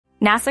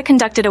NASA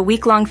conducted a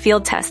week-long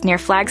field test near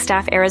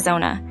Flagstaff,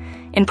 Arizona,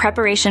 in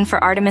preparation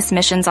for Artemis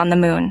missions on the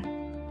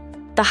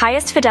Moon. The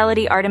highest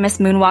fidelity Artemis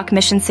Moonwalk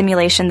mission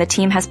simulation the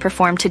team has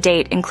performed to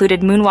date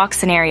included moonwalk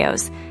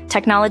scenarios,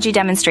 technology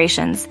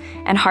demonstrations,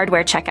 and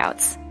hardware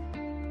checkouts.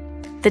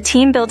 The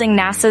team building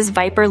NASA's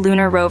VIPER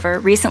lunar rover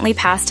recently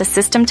passed a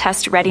system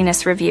test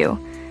readiness review,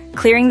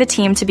 clearing the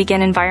team to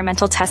begin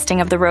environmental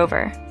testing of the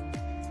rover.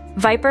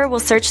 VIPER will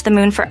search the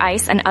Moon for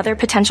ice and other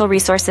potential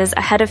resources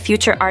ahead of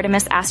future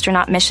Artemis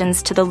astronaut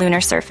missions to the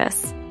lunar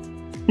surface.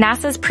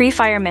 NASA's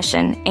pre-fire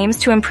mission aims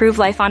to improve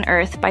life on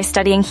Earth by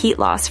studying heat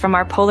loss from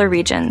our polar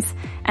regions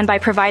and by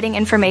providing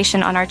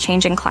information on our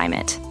changing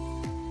climate.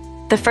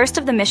 The first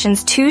of the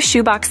mission's 2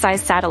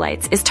 shoebox-sized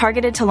satellites is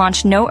targeted to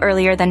launch no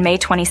earlier than May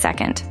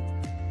 22nd.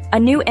 A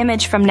new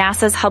image from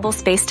NASA's Hubble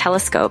Space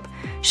Telescope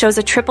shows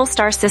a triple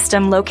star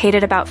system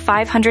located about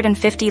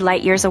 550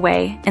 light-years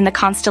away in the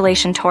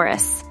constellation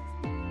Taurus.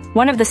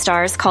 One of the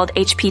stars, called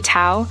HP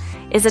Tau,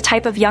 is a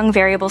type of young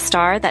variable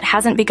star that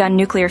hasn't begun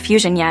nuclear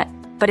fusion yet,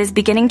 but is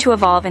beginning to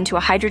evolve into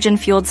a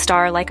hydrogen-fueled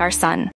star like our Sun.